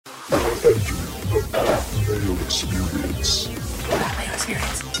Entering the Pat Mayo Experience. Pat Mayo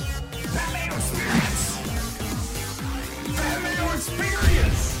Experience. Pat Mayo Experience. Pat Mayo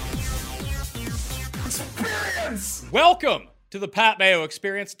Experience. Experience. Welcome to the Pat Mayo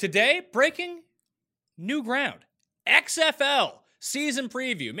Experience. Today, breaking new ground. XFL season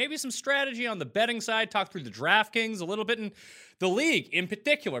preview. Maybe some strategy on the betting side. Talk through the DraftKings a little bit in the league in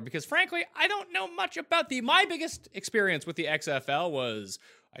particular, because frankly, I don't know much about my biggest experience with the XFL was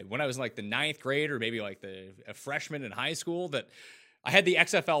when I was in like the 9th grade or maybe like a freshman in high school, that I had the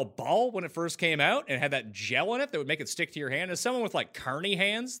XFL ball when it first came out and had that gel in it that would make it stick to your hand. As someone with like carny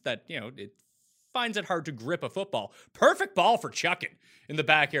hands that, it finds it hard to grip a football. Perfect ball for chucking in the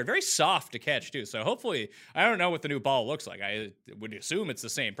backyard. Very soft to catch too. So hopefully, I don't know what the new ball looks like. I would assume it's the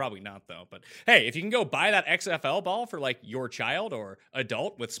same. Probably not though. But hey, if you can go buy that XFL ball for like your child or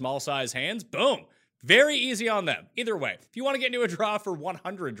adult with small size hands, boom. Very easy on them. Either way, if you want to get into a draw for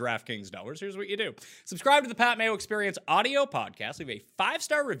 100 DraftKings dollars, here's what you do. Subscribe to the Pat Mayo Experience audio podcast. Leave a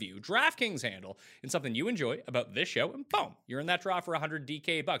 5-star review, DraftKings handle, and something you enjoy about this show, and boom, you're in that draw for 100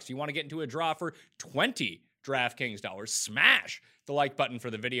 DK bucks. You want to get into a draw for 20 DraftKings dollars? Smash the like button for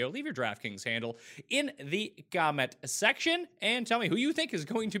the video. Leave your DraftKings handle in the comment section and tell me who you think is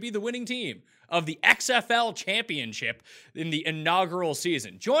going to be the winning team of the XFL championship in the inaugural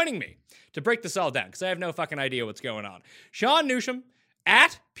season. Joining me to break this all down, because I have no fucking idea what's going on, Sean Newsham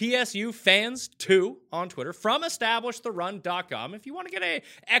at PSU Fans 2 on Twitter, from EstablishTheRun.com. If you want to get a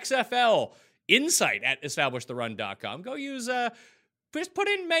XFL insight at EstablishTheRun.com, go use just put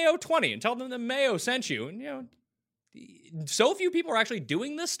in Mayo 20 and tell them that Mayo sent you. And so few people are actually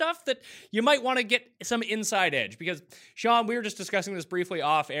doing this stuff that you might want to get some inside edge, because Sean, we were just discussing this briefly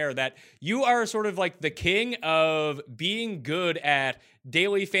off air, that you are sort of like the king of being good at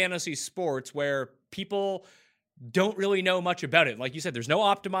daily fantasy sports where people don't really know much about it. Like you said, there's no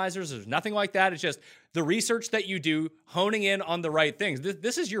optimizers, there's nothing like that. It's just the research that you do, honing in on the right things.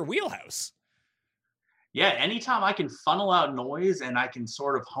 This is your wheelhouse. Yeah, anytime I can funnel out noise and I can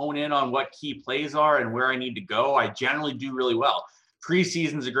sort of hone in on what key plays are and where I need to go, I generally do really well.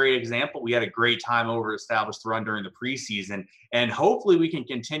 Preseason's a great example. We had a great time over at Establish the Run during the preseason, and hopefully we can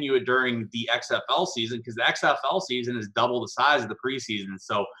continue it during the XFL season, because the XFL season is double the size of the preseason.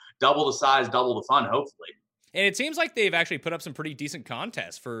 So double the size, double the fun, hopefully. And it seems like they've actually put up some pretty decent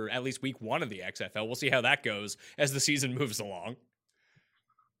contests for at least week 1 of the XFL. We'll see how that goes as the season moves along.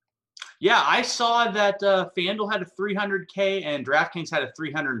 Yeah, I saw that FanDuel had a 300K and DraftKings had a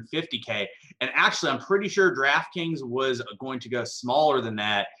 350K. And actually, I'm pretty sure DraftKings was going to go smaller than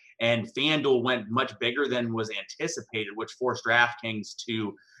that, and FanDuel went much bigger than was anticipated, which forced DraftKings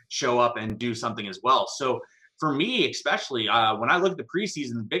to show up and do something as well. So for me, especially, when I look at the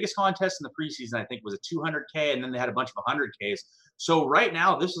preseason, the biggest contest in the preseason, I think, was a 200K, and then they had a bunch of 100Ks. So right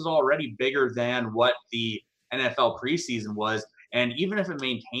now, this is already bigger than what the NFL preseason was. And even if it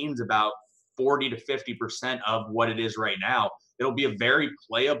maintains about 40 to 50% of what it is right now, it'll be a very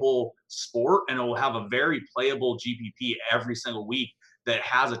playable sport, and it will have a very playable GPP every single week that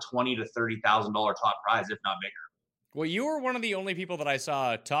has a $20,000 to $30,000 top prize, if not bigger. Well, you were one of the only people that I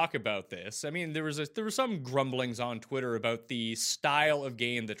saw talk about this. I mean, there were some grumblings on Twitter about the style of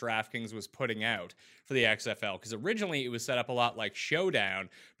game that DraftKings was putting out for the XFL, because originally it was set up a lot like Showdown,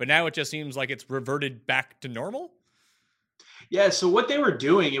 but now it just seems like it's reverted back to normal. Yeah, so what they were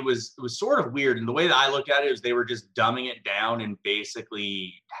doing, it was sort of weird. And the way that I look at it is they were just dumbing it down and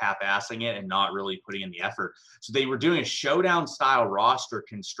basically half-assing it and not really putting in the effort. So they were doing a showdown-style roster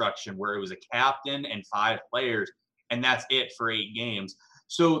construction where it was a captain and 5 players, and that's it for 8 games.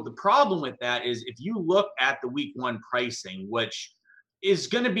 So the problem with that is if you look at the week 1 pricing, which is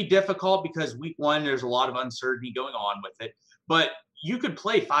going to be difficult because week 1, there's a lot of uncertainty going on with it. But you could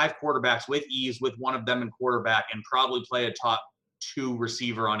play 5 quarterbacks with ease with one of them in quarterback and probably play a top 2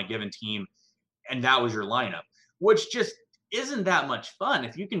 receiver on a given team, and that was your lineup, which just isn't that much fun.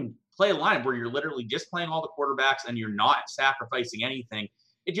 If you can play a lineup where you're literally just playing all the quarterbacks and you're not sacrificing anything,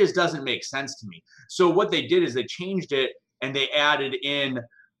 it just doesn't make sense to me. So what they did is they changed it and they added in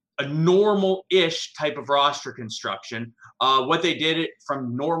a normal-ish type of roster construction. What they did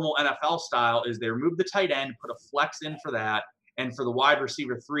from normal NFL style is they removed the tight end, put a flex in for that, and for the wide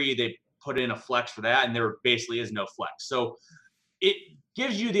receiver 3, they put in a flex for that, and there basically is no flex. So it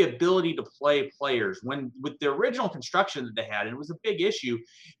gives you the ability to play players. When with the original construction that they had, and it was a big issue,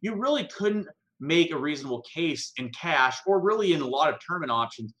 you really couldn't make a reasonable case in cash or really in a lot of tournament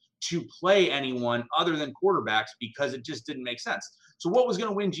options to play anyone other than quarterbacks because it just didn't make sense. So what was going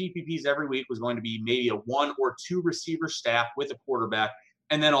to win GPPs every week was going to be maybe a 1 or 2 receiver staff with a quarterback,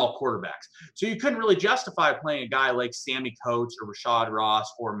 and then all quarterbacks. So you couldn't really justify playing a guy like Sammy Coates or Rashad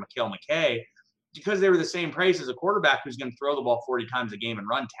Ross or Mikael McKay because they were the same price as a quarterback who's going to throw the ball 40 times a game and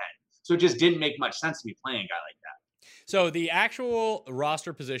run 10. So it just didn't make much sense to be playing a guy like that. So the actual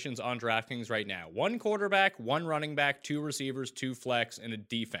roster positions on DraftKings right now: 1 quarterback, 1 running back, 2 receivers, 2 flex, and a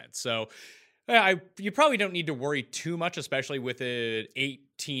defense. So you probably don't need to worry too much, especially with an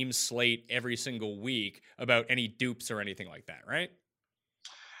 8-team slate every single week, about any dupes or anything like that, right?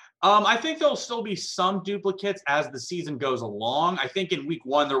 I think there'll still be some duplicates as the season goes along. I think in week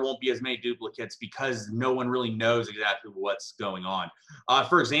 1, there won't be as many duplicates because no one really knows exactly what's going on.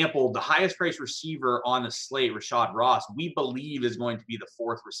 For example, the highest priced receiver on the slate, Rashad Ross, we believe is going to be the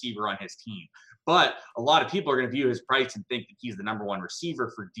 4th receiver on his team. But a lot of people are going to view his price and think that he's the number 1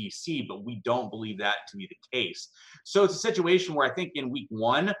 receiver for DC, but we don't believe that to be the case. So it's a situation where I think in week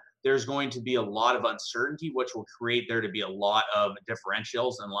 1, there's going to be a lot of uncertainty, which will create there to be a lot of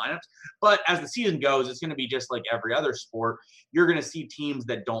differentials and lineups. But as the season goes, it's going to be just like every other sport. You're going to see teams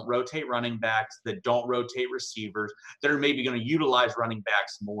that don't rotate running backs, that don't rotate receivers, that are maybe going to utilize running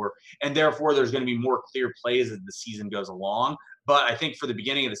backs more. And therefore, there's going to be more clear plays as the season goes along. But I think for the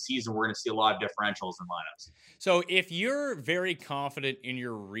beginning of the season, we're going to see a lot of differentials in lineups. So if you're very confident in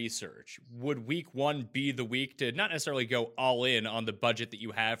your research, would week 1 be the week to not necessarily go all in on the budget that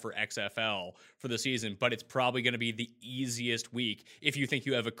you have for XFL for the season, but it's probably going to be the easiest week if you think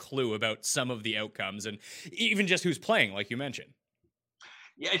you have a clue about some of the outcomes and even just who's playing, like you mentioned?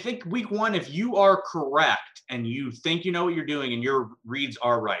 Yeah, I think week 1, if you are correct and you think you know what you're doing and your reads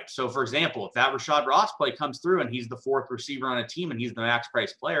are right. So, for example, if that Rashad Ross play comes through and he's the 4th receiver on a team and he's the max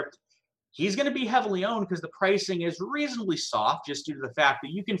price player, he's going to be heavily owned because the pricing is reasonably soft just due to the fact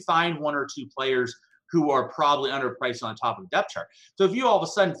that you can find 1 or 2 players who are probably underpriced on top of the depth chart. So if you all of a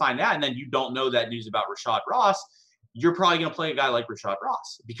sudden find that and then you don't know that news about Rashad Ross, you're probably going to play a guy like Rashad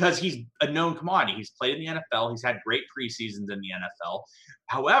Ross because he's a known commodity. He's played in the NFL. He's had great preseasons in the NFL.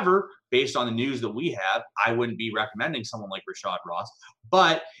 However, based on the news that we have, I wouldn't be recommending someone like Rashad Ross.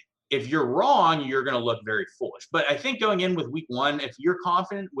 But if you're wrong, you're going to look very foolish. But I think going in with week 1, if you're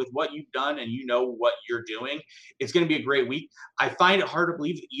confident with what you've done and you know what you're doing, it's going to be a great week. I find it hard to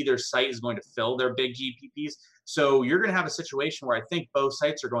believe that either site is going to fill their big GPPs. So you're going to have a situation where I think both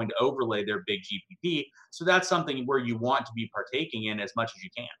sites are going to overlay their big GPP. So that's something where you want to be partaking in as much as you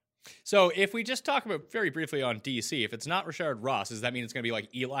can. So if we just talk about very briefly on DC, if it's not Rashard Ross, does that mean it's going to be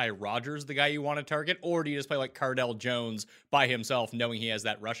like Eli Rogers, the guy you want to target? Or do you just play like Cardell Jones by himself, knowing he has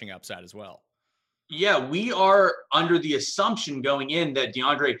that rushing upside as well? Yeah, we are under the assumption going in that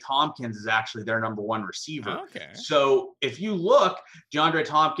DeAndre Tompkins is actually their number 1 receiver. Okay. So if you look, DeAndre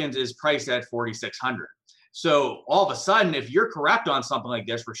Tompkins is priced at $4,600. So all of a sudden, if you're correct on something like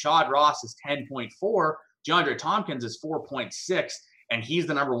this, Rashad Ross is 10.4, DeAndre Tompkins is 4.6, and he's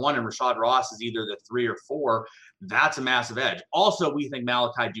the number 1, and Rashad Ross is either the 3 or 4. That's a massive edge. Also, we think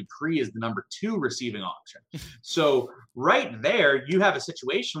Malachi Dupree is the number 2 receiving option. So right there, you have a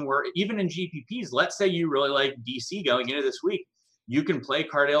situation where even in GPPs, let's say you really like DC going into this week, you can play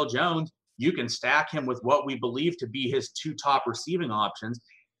Cardale Jones. You can stack him with what we believe to be his 2 top receiving options.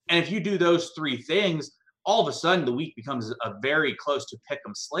 And if you do those 3 things, all of a sudden the week becomes a very close to pick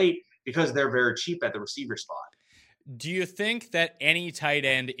 'em slate because they're very cheap at the receiver spot. Do you think that any tight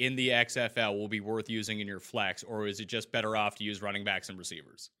end in the XFL will be worth using in your flex, or is it just better off to use running backs and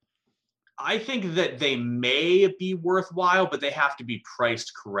receivers? I think that they may be worthwhile, but they have to be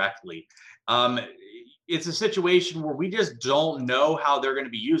priced correctly. It's a situation where we just don't know how they're going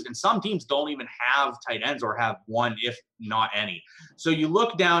to be used. And some teams don't even have tight ends or have one, if not any. So you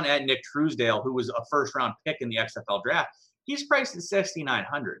look down at Nick Truesdale, who was a first-round pick in the XFL draft. He's priced at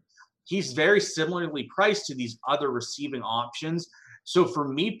 $6,900. He's very similarly priced to these other receiving options. So for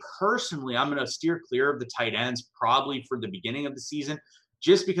me personally, I'm going to steer clear of the tight ends probably for the beginning of the season,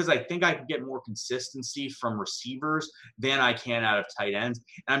 just because I think I can get more consistency from receivers than I can out of tight ends.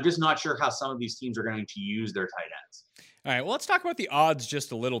 And I'm just not sure how some of these teams are going to use their tight ends. All right, well, let's talk about the odds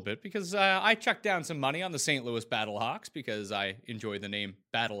just a little bit, because I chucked down some money on the St. Louis Battlehawks because I enjoy the name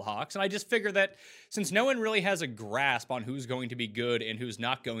Battlehawks. And I just figured that since no one really has a grasp on who's going to be good and who's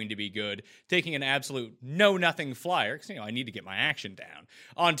not going to be good, taking an absolute know-nothing flyer, because, I need to get my action down,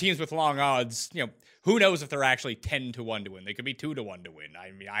 on teams with long odds, who knows if they're actually 10-1 to win. They could be 2-1 to win.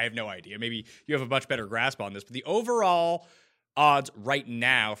 I mean, I have no idea. Maybe you have a much better grasp on this. But the overall odds right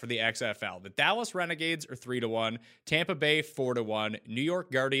now for the XFL: the Dallas Renegades are 3-1, Tampa Bay 4-1, New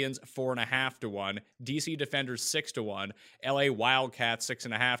York Guardians 4.5-1, DC Defenders 6-1, LA Wildcats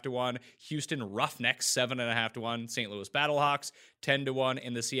 6.5-1, Houston Roughnecks 7.5-1, St. Louis Battlehawks 10-1,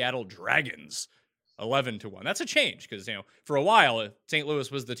 and the Seattle Dragons 11-1. That's a change because, for a while, St. Louis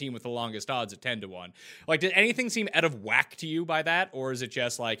was the team with the longest odds at 10-1. Like, did anything seem out of whack to you by that? Or is it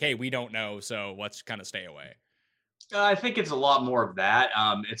just like, hey, we don't know, so let's kind of stay away? I think it's a lot more of that.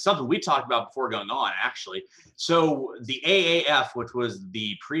 It's something we talked about before going on, actually. So the AAF, which was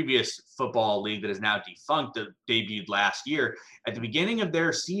the previous football league that is now defunct, that debuted last year, at the beginning of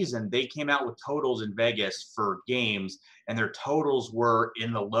their season, they came out with totals in Vegas for games, and their totals were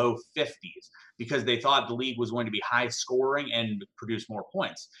in the low 50s because they thought the league was going to be high scoring and produce more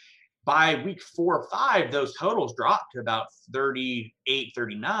points. By week 4 or 5, those totals dropped to about 38,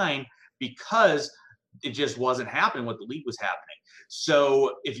 39 because it just wasn't happening what the league was happening.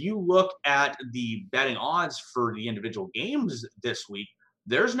 So if you look at the betting odds for the individual games this week,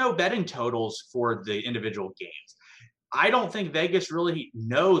 there's no betting totals for the individual games. I don't think Vegas really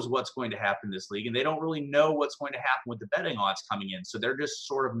knows what's going to happen in this league, and they don't really know what's going to happen with the betting odds coming in. So they're just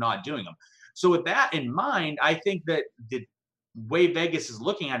sort of not doing them. So with that in mind, I think that the way Vegas is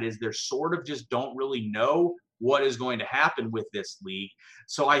looking at it is they're sort of just don't really know what is going to happen with this league.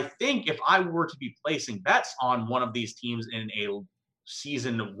 So I think if I were to be placing bets on one of these teams in a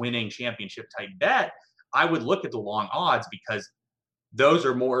season winning championship type bet, I would look at the long odds because those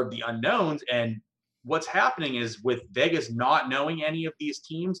are more of the unknowns. And what's happening is with Vegas not knowing any of these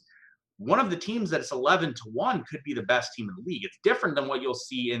teams, one of the teams that's 11-1 could be the best team in the league. It's different than what you'll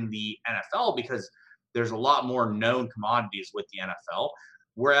see in the NFL because there's a lot more known commodities with the NFL.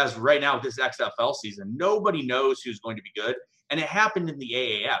 Whereas right now with this XFL season, nobody knows who's going to be good. And it happened in the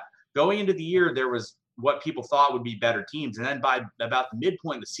AAF. Going into the year, there was what people thought would be better teams. And then by about the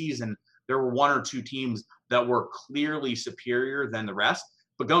midpoint of the season, there were 1 or 2 teams that were clearly superior than the rest.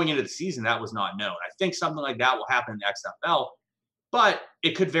 But going into the season, that was not known. I think something like that will happen in the XFL. But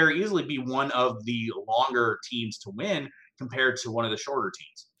it could very easily be one of the longer teams to win compared to one of the shorter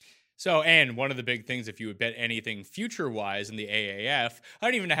teams. So, and one of the big things, if you would bet anything future-wise in the AAF, I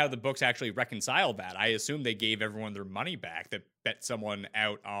don't even know how the books actually reconcile that. I assume they gave everyone their money back that bet someone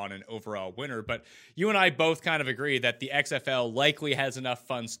out on an overall winner. But you and I both kind of agree that the XFL likely has enough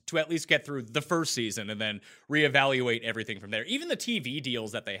funds to at least get through the first season and then reevaluate everything from there. Even the TV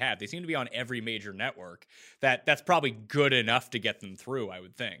deals that they have, they seem to be on every major network. That's probably good enough to get them through, I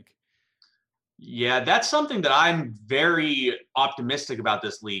would think. Yeah, that's something that I'm very optimistic about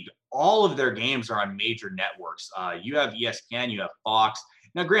this league. All of their games are on major networks. You have ESPN, you have Fox.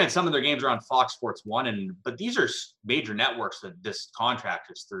 Now, granted, some of their games are on Fox Sports 1, but these are major networks that this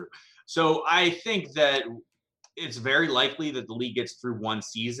contract is through. So I think that it's very likely that the league gets through one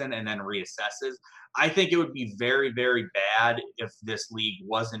season and then reassesses. I think it would be very, very bad if this league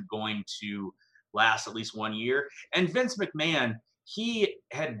wasn't going to last at least 1 year. And Vince McMahon, he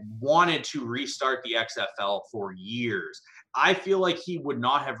had wanted to restart the XFL for years. I feel like he would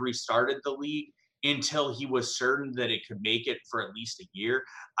not have restarted the league until he was certain that it could make it for at least a year.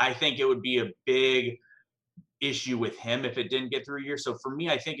 I think it would be a big issue with him if it didn't get through a year. So for me,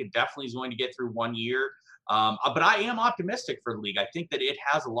 I think it definitely is going to get through 1 year. But I am optimistic for the league. I think that it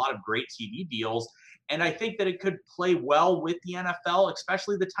has a lot of great TV deals, and I think that it could play well with the NFL,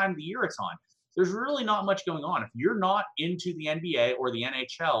 especially the time of the year it's on. There's really not much going on. If you're not into the NBA or the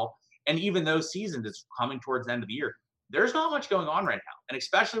NHL, and even those seasons, it's coming towards the end of the year, there's not much going on right now. And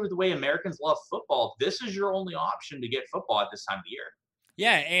especially with the way Americans love football, this is your only option to get football at this time of the year.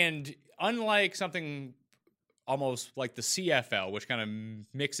 Yeah, and unlike something almost like the CFL, which kind of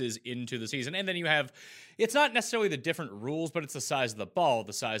mixes into the season. And then you have, it's not necessarily the different rules, but it's the size of the ball,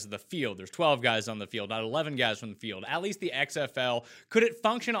 the size of the field. There's 12 guys on the field, not 11 guys from the field. At least the XFL, could it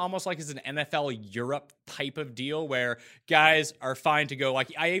function almost like as an NFL Europe type of deal where guys are fine to go?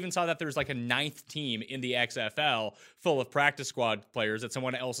 Like, I even saw that there's like a 9th team in the XFL full of practice squad players that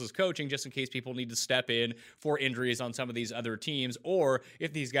someone else is coaching just in case people need to step in for injuries on some of these other teams. Or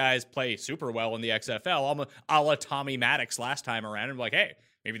if these guys play super well in the XFL, a la Tommy Maddox last time around, and like, hey,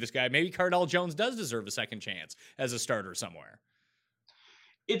 maybe Cardell Jones does deserve a second chance as a starter somewhere.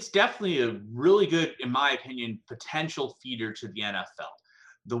 It's definitely a really good, in my opinion, potential feeder to the NFL.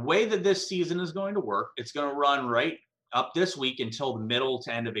 The way that this season is going to work, it's going to run right up this week until the middle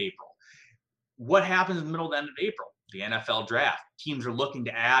to end of April. What happens in the middle to end of April? The NFL draft. Teams are looking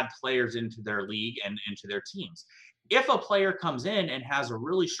to add players into their league and into their teams. If a player comes in and has a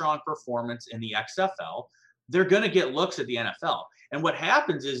really strong performance in the XFL, they're going to get looks at the NFL. And what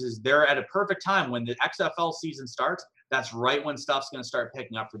happens is they're at a perfect time when the XFL season starts. That's right when stuff's going to start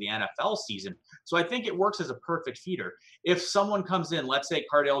picking up for the NFL season. So I think it works as a perfect feeder. If someone comes in, let's say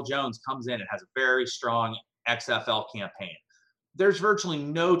Cardell Jones comes in and has a very strong XFL campaign, there's virtually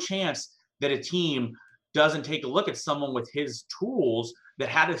no chance that a team doesn't take a look at someone with his tools that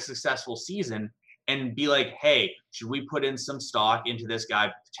had a successful season and be like, hey, should we put in some stock into this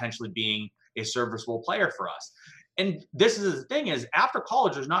guy potentially being a serviceable player for us? And this is the thing is, after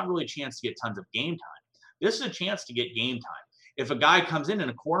college, there's not really a chance to get tons of game time. This is a chance to get game time. If a guy comes in and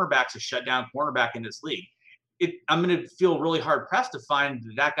a cornerback's a shutdown cornerback in this league, I'm going to feel really hard pressed to find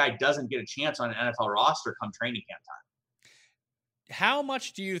that guy doesn't get a chance on an NFL roster come training camp time. How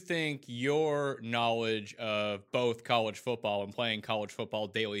much do you think your knowledge of both college football and playing college football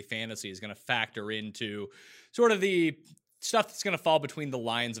daily fantasy is going to factor into sort of the stuff that's going to fall between the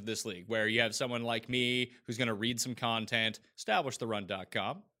lines of this league, where you have someone like me who's going to read some content,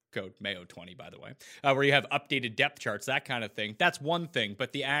 establishtheRun.com, code Mayo20, by the way, where you have updated depth charts, that kind of thing. That's one thing.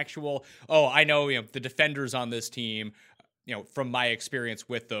 But the actual, I know, the defenders on this team, from my experience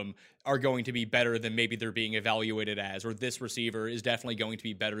with them, are going to be better than maybe they're being evaluated as, or this receiver is definitely going to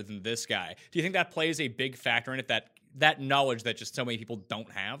be better than this guy. Do you think that plays a big factor in it, that knowledge that just so many people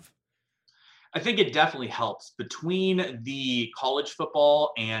don't have? I think it definitely helps. Between the college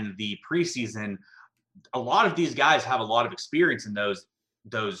football and the preseason, a lot of these guys have a lot of experience in those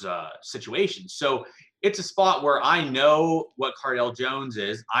situations. So it's a spot where I know what Cardale Jones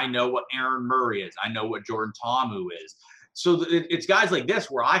is. I know what Aaron Murray is. I know what Jordan Ta'amu is. So it's guys like this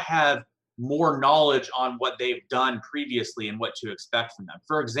where I have more knowledge on what they've done previously and what to expect from them.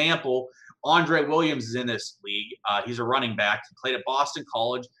 For example, Andre Williams is in this league. He's a running back. He played at Boston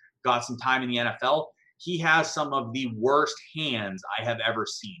College, got some time in the NFL. He has some of the worst hands I have ever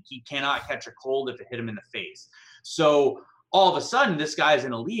seen. He cannot catch a cold if it hit him in the face. So all of a sudden, this guy's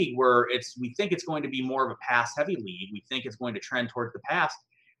in a league where we think it's going to be more of a pass-heavy league. We think it's going to trend towards the pass.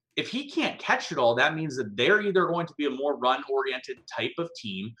 If he can't catch it all, that means that they're either going to be a more run-oriented type of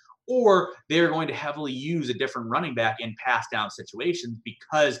team, or they're going to heavily use a different running back in pass-down situations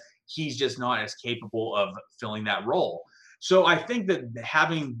because he's just not as capable of filling that role. So I think that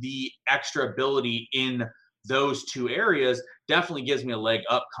having the extra ability in those two areas definitely gives me a leg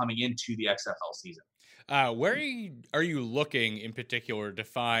up coming into the XFL season. Where are you looking in particular to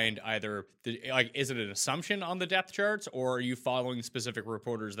find either is it an assumption on the depth charts, or are you following specific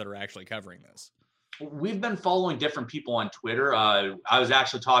reporters that are actually covering this? We've been following different people on Twitter. I was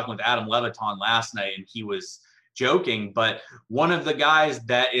actually talking with Adam Leviton last night, and he was joking, but one of the guys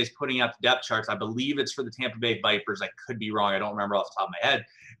that is putting out the depth charts, I believe it's for the Tampa Bay Vipers. I could be wrong. I don't remember off the top of my head,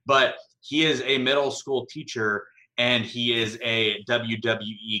 but he is a middle school teacher and he is a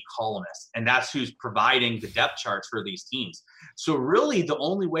WWE columnist, and that's who's providing the depth charts for these teams. So really the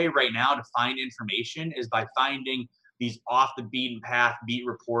only way right now to find information is by finding these off the beaten path beat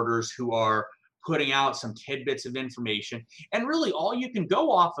reporters who are putting out some tidbits of information. And really all you can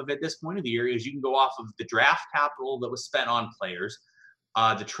go off of at this point of the year is you can go off of the draft capital that was spent on players,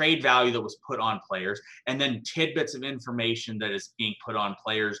 the trade value that was put on players, and then tidbits of information that is being put on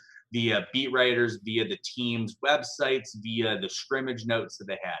players via beat writers, via the team's websites, via the scrimmage notes that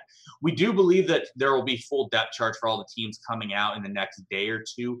they had. We do believe that there will be full depth charts for all the teams coming out in the next day or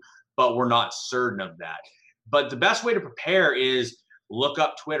two, but we're not certain of that. But the best way to prepare is look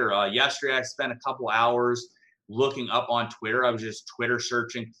up Twitter. Yesterday, I spent a couple hours looking up on Twitter. I was just Twitter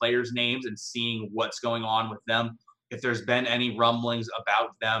searching players' names and seeing what's going on with them, if there's been any rumblings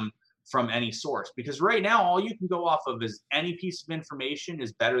about them from any source. Because right now, all you can go off of is any piece of information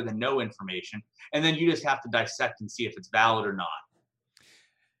is better than no information. And then you just have to dissect and see if it's valid or not.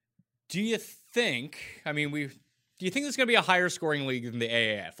 Do you think, do you think this is going to be a higher scoring league than the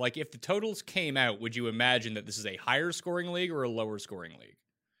AAF? Like, if the totals came out, would you imagine that this is a higher scoring league or a lower scoring league?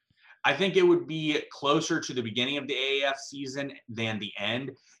 I think it would be closer to the beginning of the AAF season than the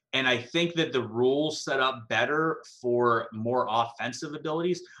end. And I think that the rules set up better for more offensive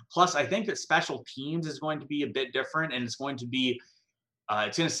abilities. Plus, I think that special teams is going to be a bit different, and it's going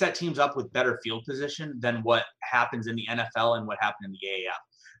to set teams up with better field position than what happens in the NFL and what happened in the AAF.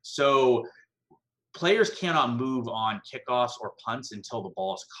 So players cannot move on kickoffs or punts until the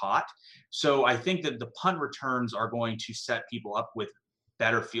ball is caught. So I think that the punt returns are going to set people up with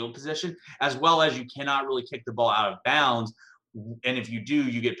better field position, as well as you cannot really kick the ball out of bounds. And if you do,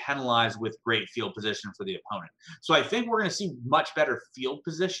 you get penalized with great field position for the opponent. So I think we're going to see much better field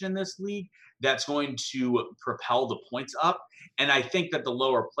position in this league. That's going to propel the points up. And I think that the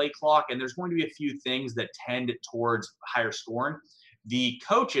lower play clock, and there's going to be a few things that tend towards higher scoring. The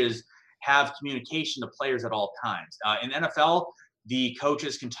coaches have communication to players at all times. In NFL, the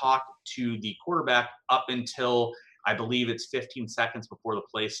coaches can talk to the quarterback up until, I believe it's 15 seconds before the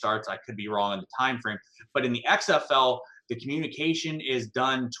play starts. I could be wrong on the time frame. But in the XFL, the communication is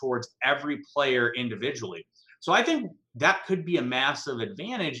done towards every player individually. So I think that could be a massive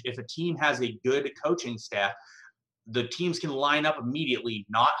advantage if a team has a good coaching staff. The teams can line up immediately,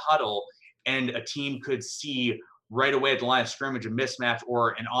 not huddle, and a team could see right away at the line of scrimmage a mismatch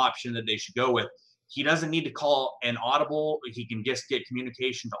or an option that they should go with. He doesn't need to call an audible. He can just get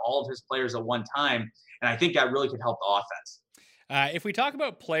communication to all of his players at one time. And I think that really could help the offense. If we talk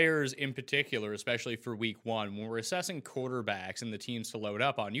about players in particular, especially for week one, when we're assessing quarterbacks and the teams to load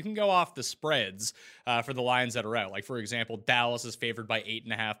up on, you can go off the spreads for the lines that are out. Like, for example, Dallas is favored by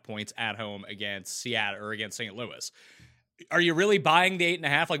 8.5 points at home against Seattle or against St. Louis. Are you really buying the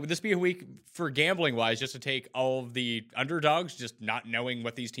 8.5? Like, would this be a week for gambling wise just to take all of the underdogs, just not knowing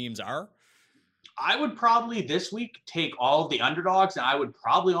what these teams are? I would probably this week take all of the underdogs, and I would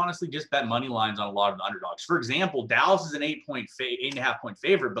probably honestly just bet money lines on a lot of the underdogs. For example, Dallas is an 8.5 point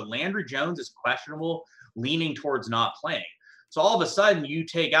favorite, but Landry Jones is questionable, leaning towards not playing. So all of a sudden, you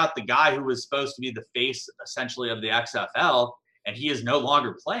take out the guy who was supposed to be the face essentially of the XFL, and he is no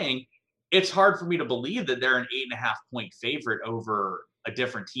longer playing. It's hard for me to believe that they're an 8.5 point favorite over a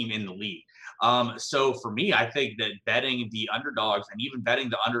different team in the league. So for me, I think that betting the underdogs and even betting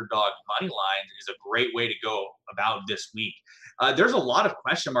the underdog money lines is a great way to go about this week. There's a lot of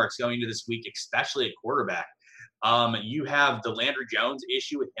question marks going into this week, especially at quarterback. You have the Landry Jones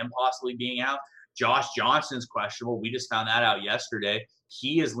issue with him possibly being out. Josh Johnson's questionable. We just found that out yesterday.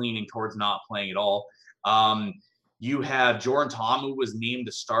 He is leaning towards not playing at all. You have Jordan Ta'amu was named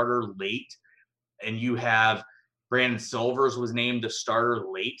the starter late, and you have Brandon Silvers was named the starter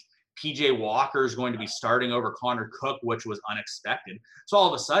late. PJ Walker is going to be starting over Connor Cook, which was unexpected. So all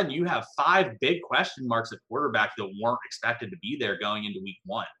of a sudden, you have 5 big question marks at quarterback that weren't expected to be there going into week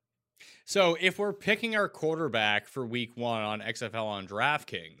one. So if we're picking our quarterback for week one on XFL on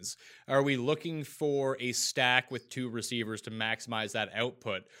DraftKings, are we looking for a stack with 2 receivers to maximize that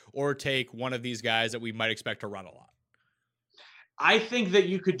output, or take one of these guys that we might expect to run a lot? I think that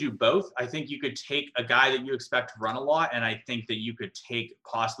you could do both. I think you could take a guy that you expect to run a lot, and I think that you could take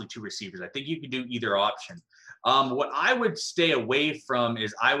possibly 2 receivers. I think you could do either option. What I would stay away from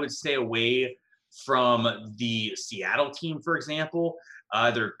is I would stay away from the Seattle team, for example.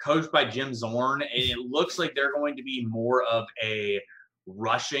 They're coached by Jim Zorn, and it looks like they're going to be more of a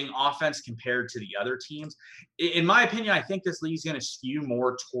rushing offense compared to the other teams. In my opinion, I think this league is going to skew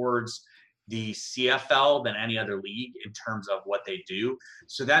more towards the CFL than any other league in terms of what they do.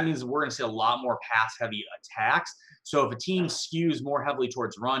 So that means we're going to see a lot more pass-heavy attacks. So if a team skews more heavily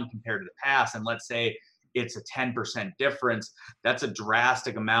towards run compared to the pass, and let's say it's a 10% difference, that's a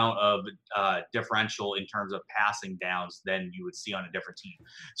drastic amount of differential in terms of passing downs than you would see on a different team.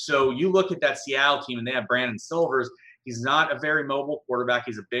 So you look at that Seattle team, and they have Brandon Silvers. He's not a very mobile quarterback.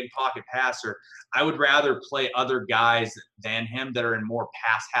 He's a big pocket passer. I would rather play other guys than him that are in more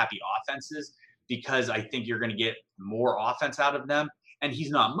pass-happy offenses, because I think you're going to get more offense out of them. And he's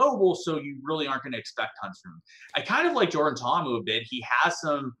not mobile, so you really aren't going to expect tons from him. I kind of like Jordan Ta'amu a bit. He has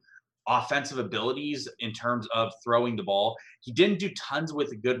some offensive abilities in terms of throwing the ball. He didn't do tons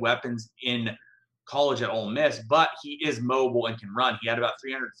with good weapons in college at Ole Miss, but he is mobile and can run. He had about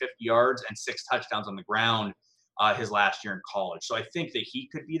 350 yards and 6 touchdowns on the ground his last year in college. So I think that he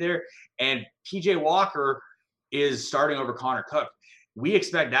could be there. And PJ Walker is starting over Connor Cook. We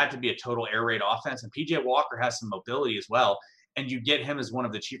expect that to be a total air raid offense. And PJ Walker has some mobility as well. And you get him as one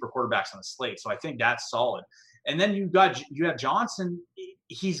of the cheaper quarterbacks on the slate. So I think that's solid. And then you have Johnson.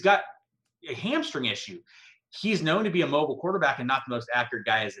 He's got a hamstring issue. He's known to be a mobile quarterback and not the most accurate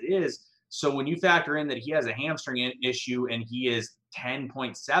guy as it is. So when you factor in that he has a hamstring issue and he is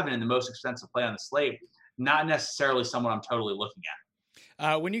 10.7 and the most expensive play on the slate, not necessarily someone I'm totally looking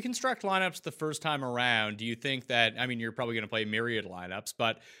at. When you construct lineups the first time around, do you think that, I mean, you're probably going to play myriad lineups,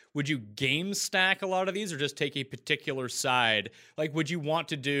 but would you game stack a lot of these or just take a particular side? Like, would you want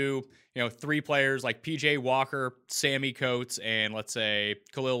to do, 3 players like PJ Walker, Sammy Coates, and let's say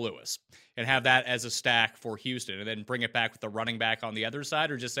Khalil Lewis, and have that as a stack for Houston, and then bring it back with the running back on the other side?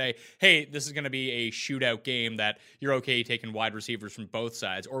 Or just say, hey, this is going to be a shootout game that you're okay taking wide receivers from both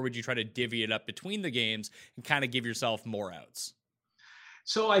sides? Or would you try to divvy it up between the games and kind of give yourself more outs?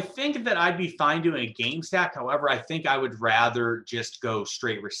 So I think that I'd be fine doing a game stack. However, I think I would rather just go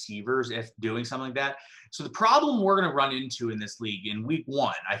straight receivers if doing something like that. So the problem we're going to run into in this league in week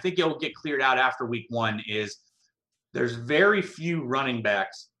one, I think it will get cleared out after week one, is there's very few running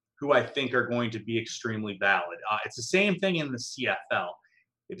backs who I think are going to be extremely valid. It's the same thing in the CFL.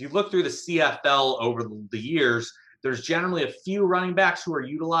 If you look through the CFL over the years, there's generally a few running backs who are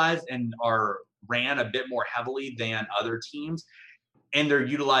utilized and are ran a bit more heavily than other teams, and they're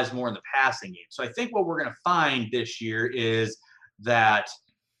utilized more in the passing game. So I think what we're going to find this year is that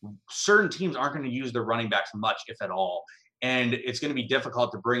certain teams aren't going to use their running backs much, if at all. and it's going to be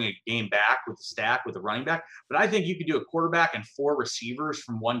difficult to bring a game back with a stack with a running back. But I think you could do a quarterback and 4 receivers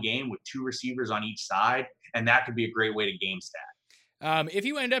from one game with 2 receivers on each side, and that could be a great way to game stack. If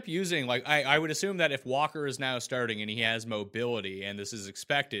you end up using, like, I would assume that if Walker is now starting and he has mobility, and this is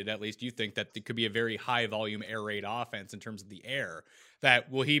expected, at least you think that it could be a very high volume air raid offense in terms of the air,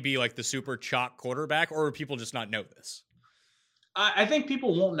 that will he be like the super chalk quarterback, or will people just not know this? I think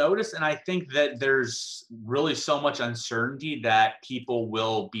people won't notice, and I think that there's really so much uncertainty that people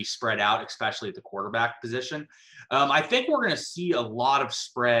will be spread out, especially at the quarterback position. I think we're going to see a lot of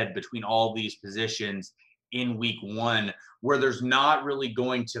spread between all these positions in week 1, where there's not really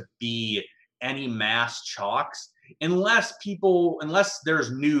going to be any mass chalks unless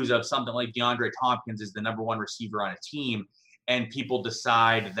there's news of something like DeAndre Tompkins is the number 1 receiver on a team, and people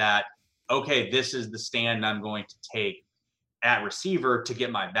decide that, okay, this is the stand I'm going to take at receiver to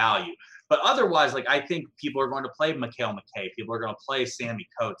get my value. But otherwise, like, I think people are going to play Mikael McKay. People are going to play Sammy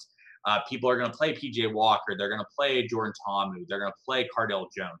Coates. People are going to play PJ Walker. They're going to play Jordan Ta'amu. They're going to play Cardell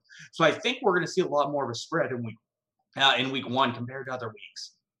Jones. So I think we're going to see a lot more of a spread in week 1 compared to other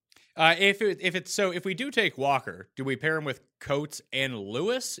weeks. If we do take Walker, do we pair him with Coates and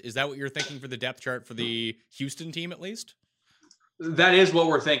Lewis? Is that what you're thinking for the depth chart for the Houston team, at least? That is what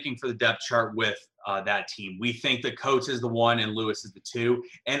we're thinking for the depth chart with that team. We think that Coates is the 1 and Lewis is the 2.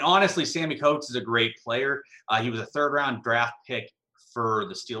 And honestly, Sammy Coates is a great player. He was a 3rd-round draft pick for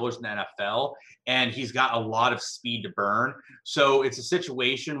the Steelers in the NFL, and he's got a lot of speed to burn. So it's a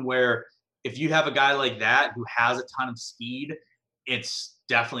situation where if you have a guy like that who has a ton of speed, it's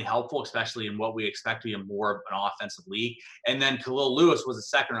definitely helpful, especially in what we expect to be a more of an offensive league. And then Khalil Lewis was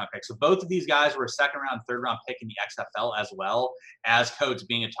a 2nd-round pick. So both of these guys were a 2nd-round, 3rd-round pick in the XFL, as well as Coates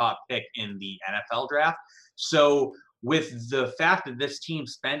being a top pick in the NFL draft. So with the fact that this team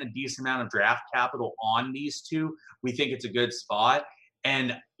spent a decent amount of draft capital on these 2, we think it's a good spot.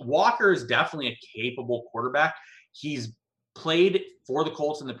 And Walker is definitely a capable quarterback. He's played for the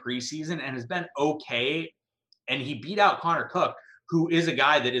Colts in the preseason and has been okay. And he beat out Connor Cook, who is a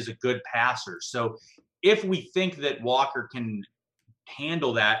guy that is a good passer. So if we think that Walker can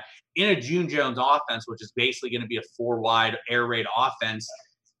handle that in a June Jones offense, which is basically going to be a 4-wide air raid offense,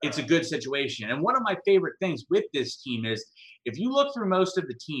 it's a good situation. And one of my favorite things with this team is if you look through most of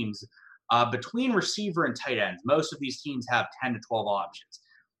the teams, between receiver and tight ends, most of these teams have 10 to 12 options.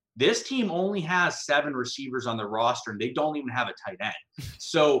 This team only has 7 receivers on their roster, and they don't even have a tight end.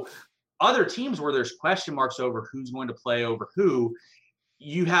 So other teams where there's question marks over who's going to play over who,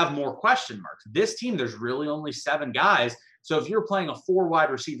 you have more question marks. This team, there's really only 7 guys. So if you're playing a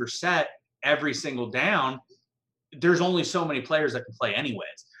 4-wide receiver set every single down, there's only so many players that can play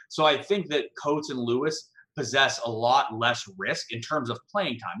anyways. So I think that Coates and Lewis possess a lot less risk in terms of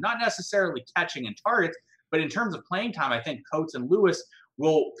playing time, not necessarily catching and targets, but in terms of playing time, I think Coates and Lewis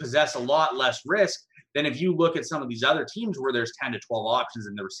will possess a lot less risk than if you look at some of these other teams where there's 10 to 12 options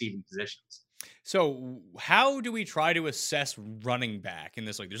in the receiving positions. So how do we try to assess running back in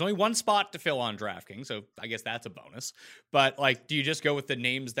this league? There's only 1 spot to fill on DraftKings, so I guess that's a bonus. But, like, do you just go with the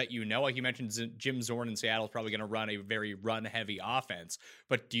names that you know? Like you mentioned, Jim Zorn in Seattle is probably going to run a very run-heavy offense.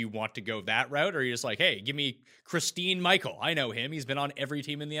 But do you want to go that route, or are you just like, hey, give me Christine Michael? I know him. He's been on every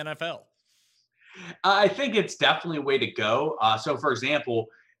team in the NFL. I think it's definitely a way to go. So, for example,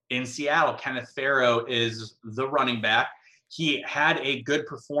 in Seattle, Kenneth Farrow is the running back. He had a good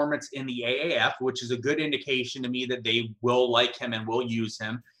performance in the AAF, which is a good indication to me that they will like him and will use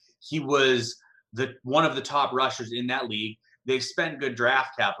him. He was one of the top rushers in that league. They've spent good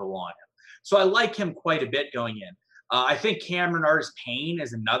draft capital on him. So I like him quite a bit going in. I think Cameron Artis-Payne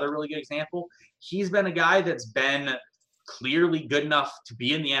is another really good example. He's been a guy that's been clearly good enough to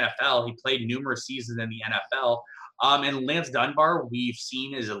be in the NFL. He played numerous seasons in the NFL. And Lance Dunbar, we've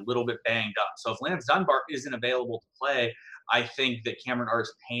seen, is a little bit banged up. So if Lance Dunbar isn't available to play, I think that Cameron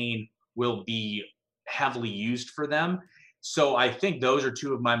Artis-Payne will be heavily used for them. So I think those are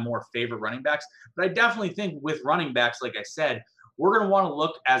 2 of my more favorite running backs. But I definitely think with running backs, like I said, we're going to want to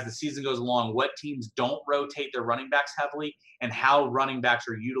look as the season goes along what teams don't rotate their running backs heavily and how running backs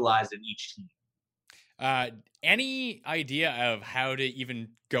are utilized in each team. Any idea of how to even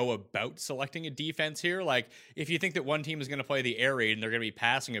go about selecting a defense here? Like, if you think that one team is going to play the air raid and they're going to be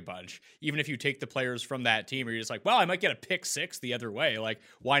passing a bunch, even if you take the players from that team, or you're just like, well, I might get a pick 6 the other way. Like,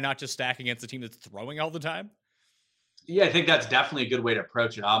 why not just stack against the team that's throwing all the time? Yeah, I think that's definitely a good way to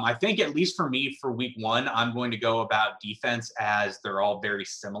approach it. I think at least for me, for week 1, I'm going to go about defense as they're all very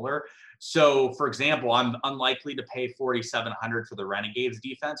similar. So, for example, I'm unlikely to pay $4,700 for the Renegades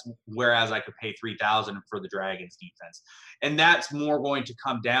defense, whereas I could pay $3,000 for the Dragons defense. And that's more going to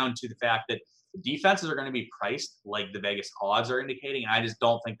come down to the fact that The defenses are going to be priced like the Vegas odds are indicating. And I just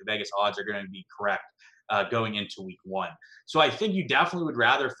don't think the Vegas odds are going to be correct going into week 1. So I think you definitely would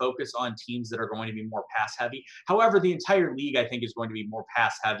rather focus on teams that are going to be more pass heavy. However, the entire league, I think, is going to be more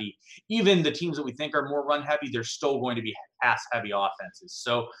pass heavy. Even the teams that we think are more run heavy, they're still going to be pass heavy offenses.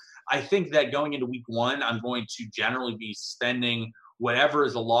 So I think that going into week 1, I'm going to generally be spending whatever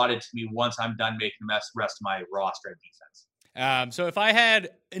is allotted to me once I'm done making the rest of my roster at defense. So if I had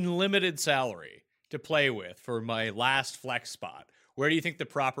unlimited salary to play with for my last flex spot, where do you think the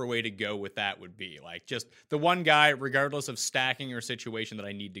proper way to go with that would be? Like just the one guy, regardless of stacking or situation, that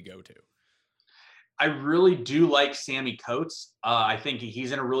I need to go to? I really do like Sammy Coates. I think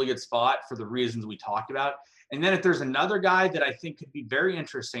he's in a really good spot for the reasons we talked about. And then if there's another guy that I think could be very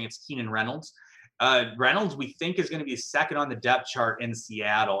interesting, it's Keenan Reynolds. Reynolds, we think, is going to be second on the depth chart in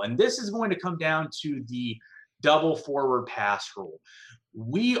Seattle. And this is going to come down to the double forward pass rule.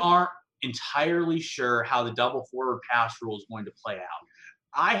 We aren't entirely sure how the double forward pass rule is going to play out.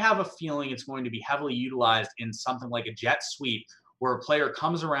 I have a feeling it's going to be heavily utilized in something like a jet sweep, where a player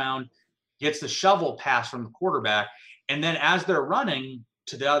comes around, gets the shovel pass from the quarterback, and then as they're running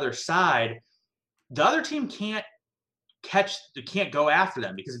to the other side, the other team can't go after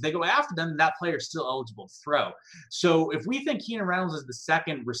them, because if they go after them, that player is still eligible to throw. So if we think Keenan Reynolds is the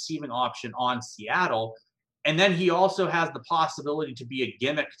second receiving option on Seattle, and then he also has the possibility to be a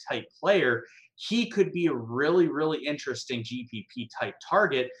gimmick type player, he could be a really, really interesting GPP type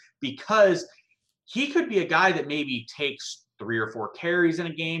target, because he could be a guy that maybe takes 3 or 4 carries in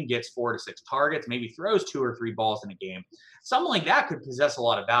a game, gets 4 to 6 targets, maybe throws 2 or 3 balls in a game. Something like that could possess a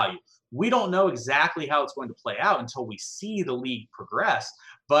lot of value. We don't know exactly how it's going to play out until we see the league progress,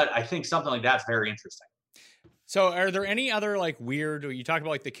 but I think something like that's very interesting. So are there any other like weird, you talk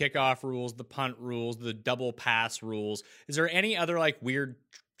about like the kickoff rules, the punt rules, the double pass rules. Is there any other like weird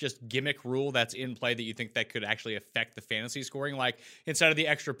just gimmick rule that's in play that you think that could actually affect the fantasy scoring? Like instead of the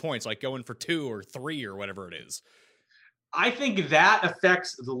extra points, like going for 2 or 3 or whatever it is. I think that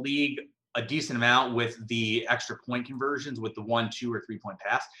affects the league a decent amount with the extra point conversions with the 1, 2, or 3 point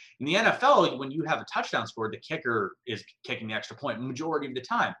pass. In the NFL, when you have a touchdown scored, the kicker is kicking the extra point majority of the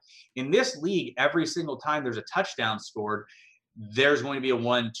time. In this league, every single time there's a touchdown scored, there's going to be a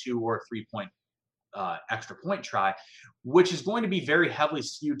 1, 2, or 3 point extra point try, which is going to be very heavily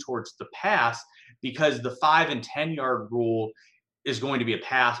skewed towards the pass, because the 5 and 10 yard rule is going to be a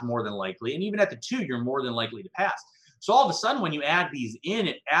pass more than likely. And even at the 2, you're more than likely to pass. So all of a sudden, when you add these in,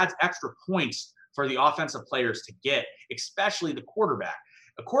 it adds extra points for the offensive players to get, especially the quarterback.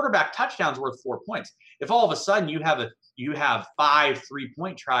 A quarterback touchdown is worth 4 points. If all of a sudden you have 5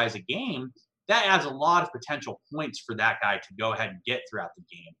 3-point tries a game, that adds a lot of potential points for that guy to go ahead and get throughout the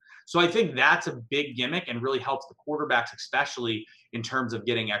game. So I think that's a big gimmick and really helps the quarterbacks, especially in terms of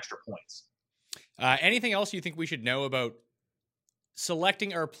getting extra points. Anything else you think we should know about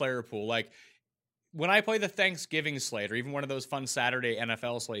selecting our player pool? Like, when I play the Thanksgiving slate, or even one of those fun Saturday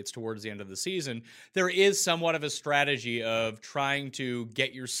NFL slates towards the end of the season, there is somewhat of a strategy of trying to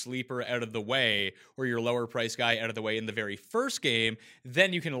get your sleeper out of the way, or your lower price guy out of the way in the very first game.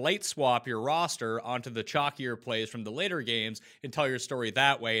 Then you can late swap your roster onto the chalkier plays from the later games and tell your story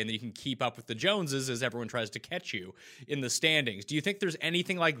that way, and then you can keep up with the Joneses as everyone tries to catch you in the standings. Do you think there's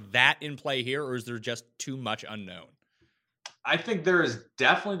anything like that in play here, or is there just too much unknown? I think there is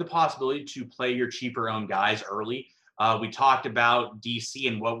definitely the possibility to play your cheaper owned guys early. We talked about DC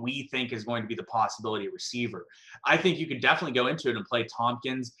and what we think is going to be the possibility of receiver. I think you could definitely go into it and play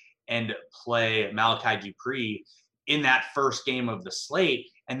Tompkins and play Malachi Dupree in that first game of the slate,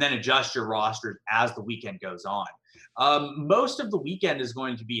 and then adjust your rosters as the weekend goes on. Most of the weekend is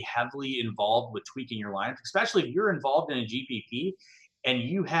going to be heavily involved with tweaking your lineup, especially if you're involved in a GPP and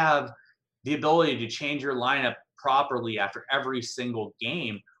you have the ability to change your lineup properly after every single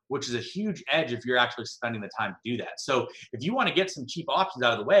game, which is a huge edge if you're actually spending the time to do that. So if you want to get some cheap options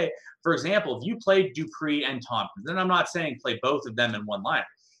out of the way, for example, if you play Dupree and Tompkins, then I'm not saying play both of them in one line,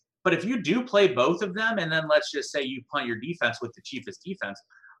 but if you do play both of them, and then let's just say you punt your defense with the cheapest defense,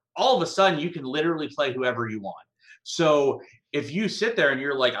 all of a sudden you can literally play whoever you want. So if you sit there and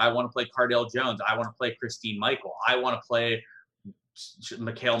you're like, I want to play Cardale Jones, I want to play Christine Michael, I want to play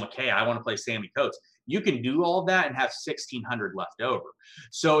Mikhail McKay, I want to play Sammy Coates, you can do all of that and have 1,600 left over.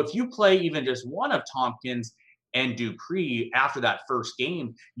 So if you play even just one of Tompkins and Dupree after that first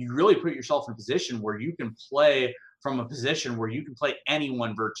game, you really put yourself in a position where you can play from a position where you can play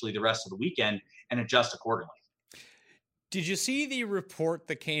anyone virtually the rest of the weekend and adjust accordingly. Did you see the report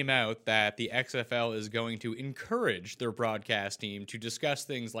that came out that the XFL is going to encourage their broadcast team to discuss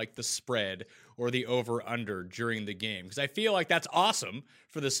things like the spread or the over-under during the game. Because I feel like that's awesome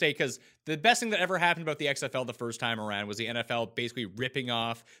for the state, because the best thing that ever happened about the XFL the first time around was the NFL basically ripping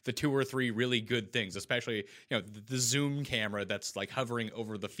off the 2 or 3 really good things, especially, the zoom camera that's like hovering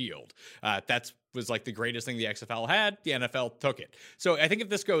over the field. That's was like the greatest thing the XFL had. The NFL took it. So I think if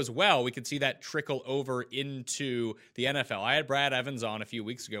this goes well, we could see that trickle over into the NFL. I had Brad Evans on a few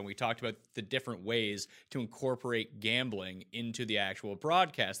weeks ago, and we talked about the different ways to incorporate gambling into the actual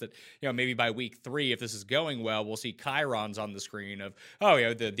broadcast. That, maybe by week 3, if this is going well, we'll see chyrons on the screen of,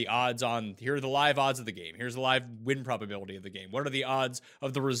 the odds on, here are the live odds of the game. Here's the live win probability of the game. What are the odds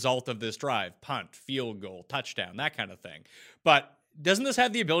of the result of this drive? Punt, field goal, touchdown, that kind of thing. But doesn't this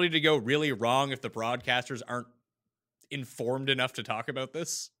have the ability to go really wrong if the broadcasters aren't informed enough to talk about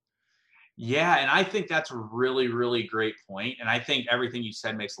this? Yeah, and I think that's a really, really great point. And I think everything you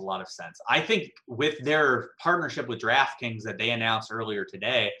said makes a lot of sense. I think with their partnership with DraftKings that they announced earlier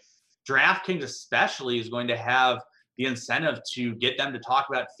today, DraftKings especially is going to have the incentive to get them to talk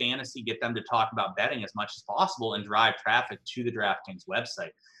about fantasy, get them to talk about betting as much as possible, and drive traffic to the DraftKings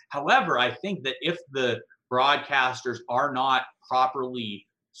website. However, I think that if the broadcasters are not properly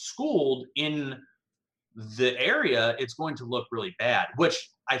schooled in the area, it's going to look really bad, which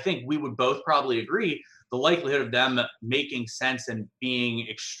I think we would both probably agree the likelihood of them making sense and being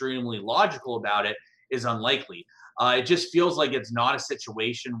extremely logical about it is unlikely. It just feels like it's not a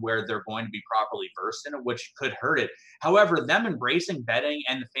situation where they're going to be properly versed in it, which could hurt it. However, them embracing betting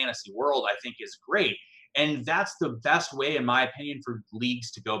and the fantasy world, I think, is great. And that's the best way, in my opinion, for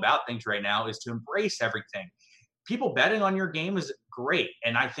leagues to go about things right now, is to embrace everything. People betting on your game is great.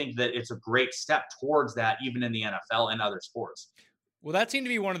 And I think that it's a great step towards that, even in the NFL and other sports. Well, that seemed to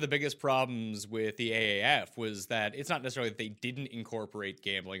be one of the biggest problems with the AAF, was that it's not necessarily that they didn't incorporate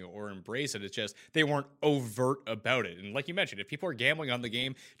gambling or embrace it. It's just they weren't overt about it. And like you mentioned, if people are gambling on the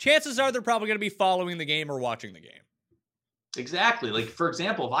game, chances are they're probably going to be following the game or watching the game. Exactly. Like, for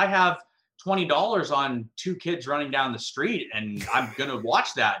example, if I have $20 on 2 kids running down the street, and I'm going to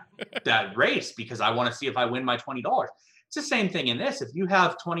watch that race because I want to see if I win my $20. It's the same thing in this. If you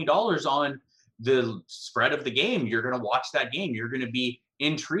have $20 on the spread of the game, you're going to watch that game. You're going to be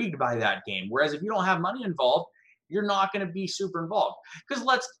intrigued by that game. Whereas if you don't have money involved, you're not going to be super involved. Because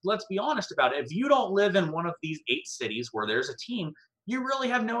let's be honest about it. If you don't live in one of these 8 cities where there's a team, you really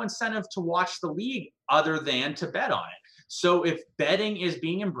have no incentive to watch the league other than to bet on it. So if betting is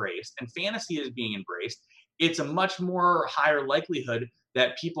being embraced and fantasy is being embraced, it's a much more higher likelihood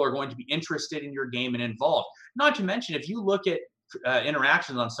that people are going to be interested in your game and involved. Not to mention, if you look at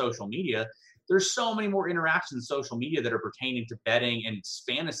interactions on social media, there's so many more interactions in social media that are pertaining to betting and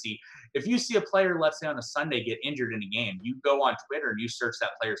fantasy. If you see a player, let's say on a Sunday, get injured in a game, you go on Twitter and you search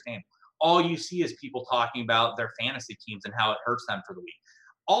that player's name. All you see is people talking about their fantasy teams and how it hurts them for the week.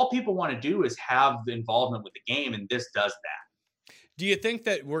 All people want to do is have the involvement with the game, and this does that. Do you think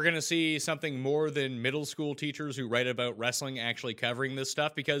that we're going to see something more than middle school teachers who write about wrestling actually covering this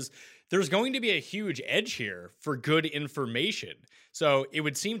stuff? Because there's going to be a huge edge here for good information. So it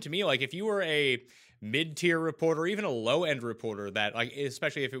would seem to me like if you were a mid-tier reporter, even a low-end reporter, that, like,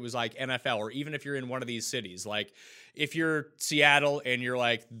 especially if it was like NFL, or even if you're in one of these cities, like if you're Seattle and you're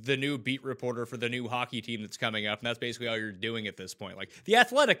like the new beat reporter for the new hockey team that's coming up, and that's basically all you're doing at this point, like The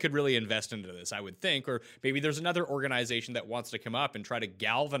Athletic could really invest into this, I would think. Or maybe there's another organization that wants to come up and try to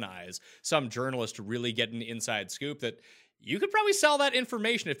galvanize some journalist to really get an inside scoop, that you could probably sell that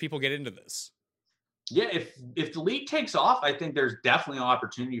information if people get into this. Yeah, if the league takes off, I think there's definitely an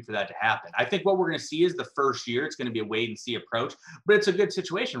opportunity for that to happen. I think what we're going to see is the first year, it's going to be a wait and see approach, but it's a good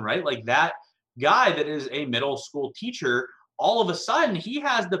situation, right? Like that guy that is a middle school teacher, all of a sudden he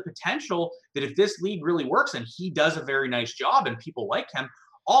has the potential that if this league really works and he does a very nice job and people like him,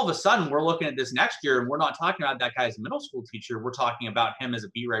 all of a sudden we're looking at this next year and we're not talking about that guy as a middle school teacher. We're talking about him as a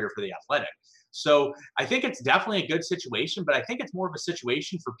beat writer for The Athletic. So I think it's definitely a good situation, but I think it's more of a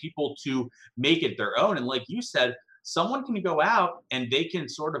situation for people to make it their own. And like you said, someone can go out and they can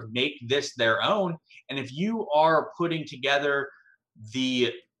sort of make this their own. And if you are putting together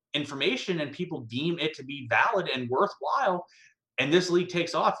the information and people deem it to be valid and worthwhile, and this league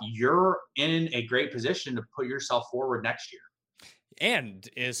takes off, you're in a great position to put yourself forward next year. And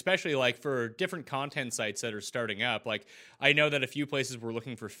especially like for different content sites that are starting up, like I know that a few places were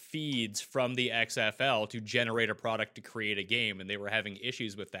looking for feeds from the XFL to generate a product to create a game, and they were having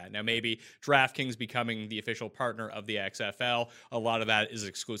issues with that. Now, maybe DraftKings becoming the official partner of the XFL, a lot of that is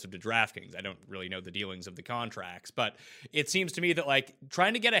exclusive to DraftKings. I don't really know the dealings of the contracts, but it seems to me that like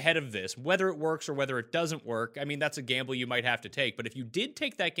trying to get ahead of this, whether it works or whether it doesn't work, I mean, that's a gamble you might have to take. But if you did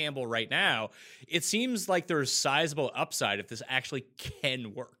take that gamble right now, it seems like there's sizable upside if this actually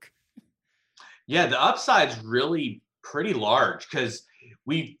can work. Yeah, the upside's really pretty large because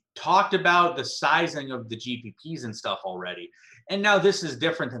we've talked about the sizing of the GPPs and stuff already. And now this is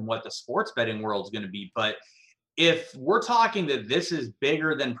different than what the sports betting world is going to be. But if we're talking that this is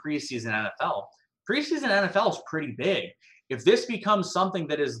bigger than preseason NFL is pretty big. If this becomes something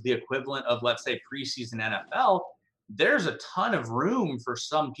that is the equivalent of, let's say, preseason NFL, there's a ton of room for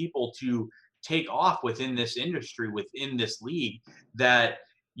some people to take off within this industry, within this league, that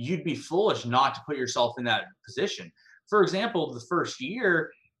you'd be foolish not to put yourself in that position. For example, the first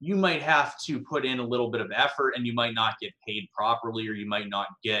year, you might have to put in a little bit of effort and you might not get paid properly, or you might not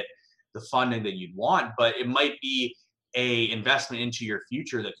get the funding that you'd want, but it might be a investment into your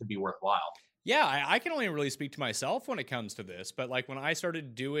future that could be worthwhile. Yeah, I can only really speak to myself when it comes to this, but like when I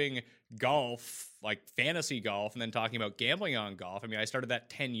started doing golf, like fantasy golf, and then talking about gambling on golf, I mean, I started that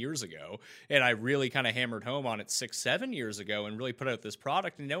 10 years ago, and I really kind of hammered home on it 6-7 years ago and really put out this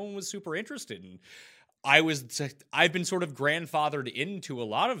product, and no one was super interested. And I've been sort of grandfathered into a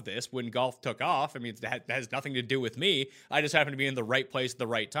lot of this when golf took off. I mean, that has nothing to do with me. I just happened to be in the right place at the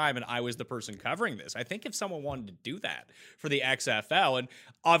right time, and I was the person covering this. I think if someone wanted to do that for the XFL, and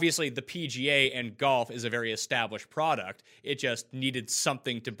obviously the PGA and golf is a very established product, it just needed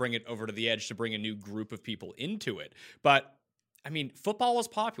something to bring it over to the edge, to bring a new group of people into it. But I mean, football is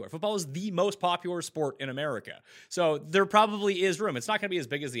popular. Football is the most popular sport in America. So there probably is room. It's not going to be as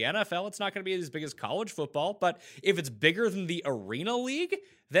big as the NFL. It's not going to be as big as college football. But if it's bigger than the Arena League,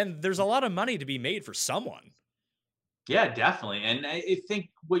 then there's a lot of money to be made for someone. Yeah, definitely. And I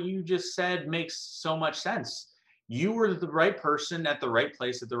think what you just said makes so much sense. You were the right person at the right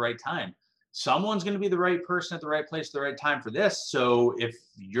place at the right time. Someone's going to be the right person at the right place at the right time for this. So if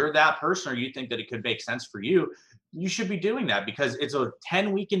you're that person, or you think that it could make sense for you, you should be doing that, because it's a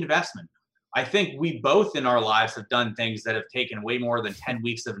 10-week investment. I think we both in our lives have done things that have taken way more than 10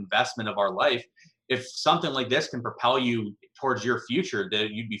 weeks of investment of our life. If something like this can propel you towards your future,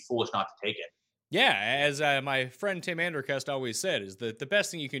 that you'd be foolish not to take it. Yeah, as my friend Tim Andercust always said, is that the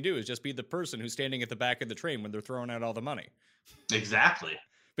best thing you can do is just be the person who's standing at the back of the train when they're throwing out all the money. Exactly.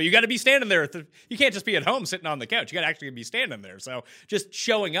 But you got to be standing there. You can't just be at home sitting on the couch. You got to actually be standing there. So just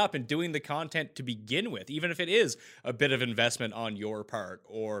showing up and doing the content to begin with, even if it is a bit of investment on your part,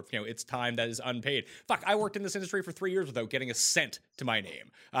 or it's time that is unpaid. Fuck, I worked in this industry for 3 years without getting a cent to my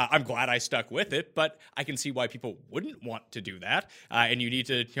name. I'm glad I stuck with it, but I can see why people wouldn't want to do that. And you need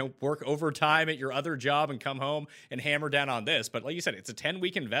to work overtime at your other job and come home and hammer down on this. But like you said, it's a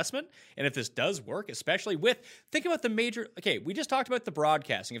 10-week investment. And if this does work, especially think about the major, okay, we just talked about the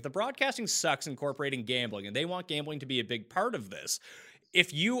broadcasting. If the broadcasting sucks incorporating gambling, and they want gambling to be a big part of this,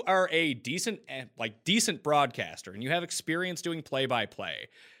 if you are a decent broadcaster and you have experience doing play-by-play,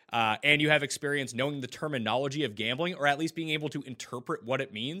 and you have experience knowing the terminology of gambling, or at least being able to interpret what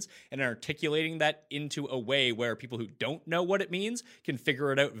it means and articulating that into a way where people who don't know what it means can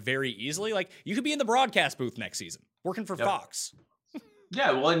figure it out very easily, like you could be in the broadcast booth next season working for Fox.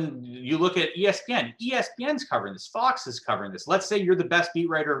 Yeah, well, and you look at ESPN. ESPN's covering this. Fox is covering this. Let's say you're the best beat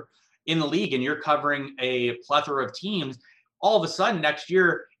writer in the league and you're covering a plethora of teams. All of a sudden, next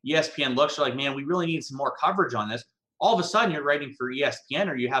year, ESPN looks like, man, we really need some more coverage on this. All of a sudden, you're writing for ESPN,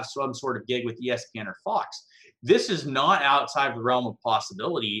 or you have some sort of gig with ESPN or Fox. This is not outside the realm of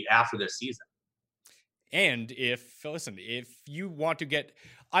possibility after this season. And if you want to get,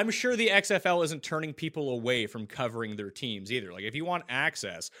 I'm sure the XFL isn't turning people away from covering their teams either. Like if you want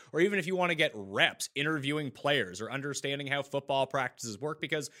access, or even if you want to get reps interviewing players or understanding how football practices work,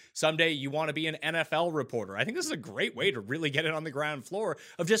 because someday you want to be an NFL reporter, I think this is a great way to really get it on the ground floor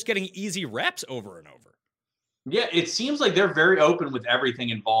of just getting easy reps over and over. Yeah, it seems like they're very open with everything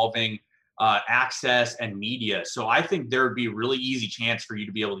involving access and media. So I think there would be a really easy chance for you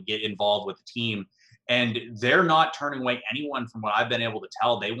to be able to get involved with the team. And they're not turning away anyone, from what I've been able to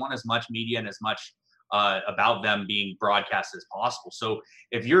tell. They want as much media and as much about them being broadcast as possible. So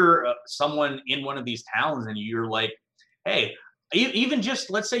if you're someone in one of these towns and you're like, hey, even just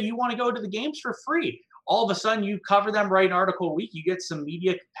let's say you want to go to the games for free. All of a sudden you cover them, write an article a week, you get some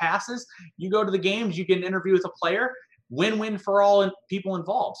media passes, you go to the games, you get an interview with a player, win-win for all people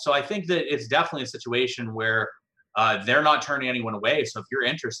involved. So I think that it's definitely a situation where they're not turning anyone away. So if you're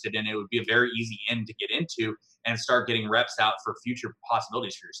interested in it, it would be a very easy in to get into and start getting reps out for future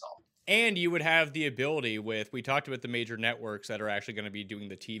possibilities for yourself. And you would have the ability we talked about the major networks that are actually going to be doing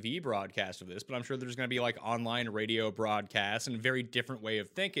the TV broadcast of this, but I'm sure there's going to be like online radio broadcasts and a very different way of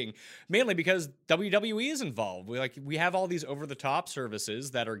thinking, mainly because WWE is involved. We have all these over-the-top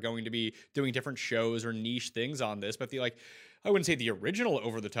services that are going to be doing different shows or niche things on this, but I wouldn't say the original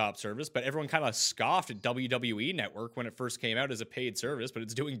over-the-top service, but everyone kind of scoffed at WWE Network when it first came out as a paid service, but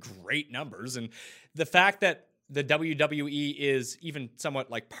it's doing great numbers. And the fact that the WWE is even somewhat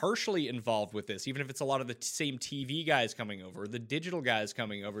like partially involved with this, even if it's a lot of the same TV guys coming over, the digital guys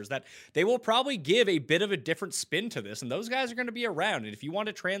coming over, is that they will probably give a bit of a different spin to this, and those guys are going to be around. And if you want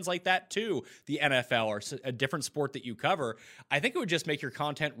to translate that to the NFL or a different sport that you cover, I think it would just make your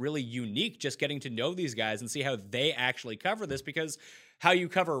content really unique, just getting to know these guys and see how they actually cover this, because how you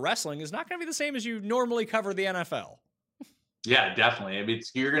cover wrestling is not going to be the same as you normally cover the NFL. Yeah, definitely. I mean,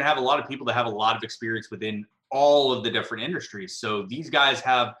 you're going to have a lot of people that have a lot of experience within all of the different industries. So these guys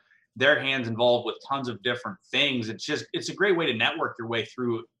have their hands involved with tons of different things. It's a great way to network your way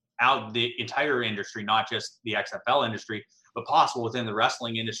throughout the entire industry, not just the XFL industry, but possible within the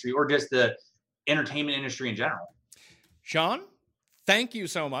wrestling industry or just the entertainment industry in general. Sean, thank you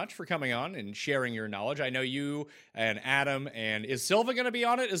so much for coming on and sharing your knowledge. I know you and Adam, and is Silva going to be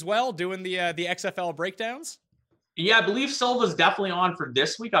on it as well, doing the XFL breakdowns? Yeah, I believe Silva's definitely on for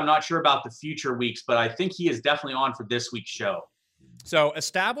this week. I'm not sure about the future weeks, but I think he is definitely on for this week's show. So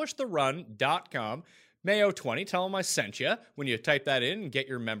establishTheRun.com, Mayo20, tell them I sent you when you type that in and get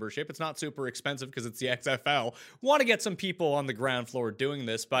your membership. It's not super expensive because it's the XFL. Want to get some people on the ground floor doing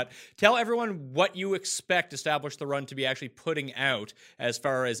this, but tell everyone what you expect Establish the Run to be actually putting out as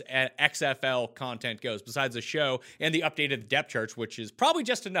far as XFL content goes, besides the show and the updated depth charts, which is probably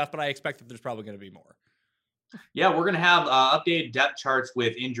just enough, but I expect that there's probably going to be more. Yeah, we're going to have updated depth charts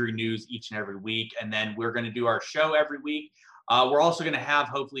with injury news each and every week, and then we're going to do our show every week. We're also going to have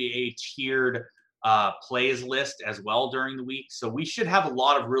hopefully a tiered plays list as well during the week. So we should have a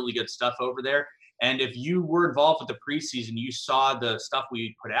lot of really good stuff over there. And if you were involved with the preseason, you saw the stuff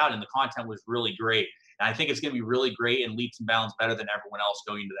we put out and the content was really great. And I think it's going to be really great and leaps and bounds better than everyone else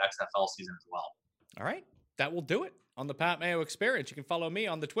going into the XFL season as well. All right, that will do it on the Pat Mayo Experience. You can follow me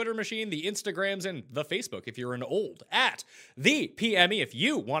on the Twitter machine, the Instagrams, and the Facebook if you're an old at the PME. If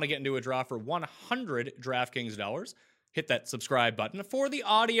you want to get into a draw for 100 DraftKings dollars, hit that subscribe button for the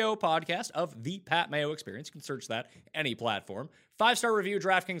audio podcast of the Pat Mayo Experience. You can search that any platform. 5-star review,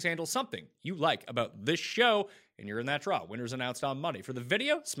 DraftKings handle something you like about this show, and you're in that draw. Winners announced on Monday. For the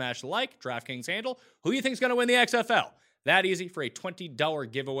video, smash the like, DraftKings handle. Who you think is going to win the XFL? That easy for a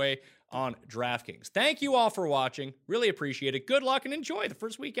 $20 giveaway on DraftKings. Thank you all for watching. Really appreciate it. Good luck and enjoy the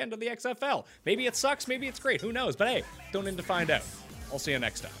first weekend of the XFL. Maybe it sucks, maybe it's great. Who knows? But hey, don't need to find out. I'll see you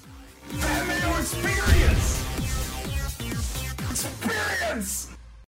next time. Pat Mayo Experience! Experience!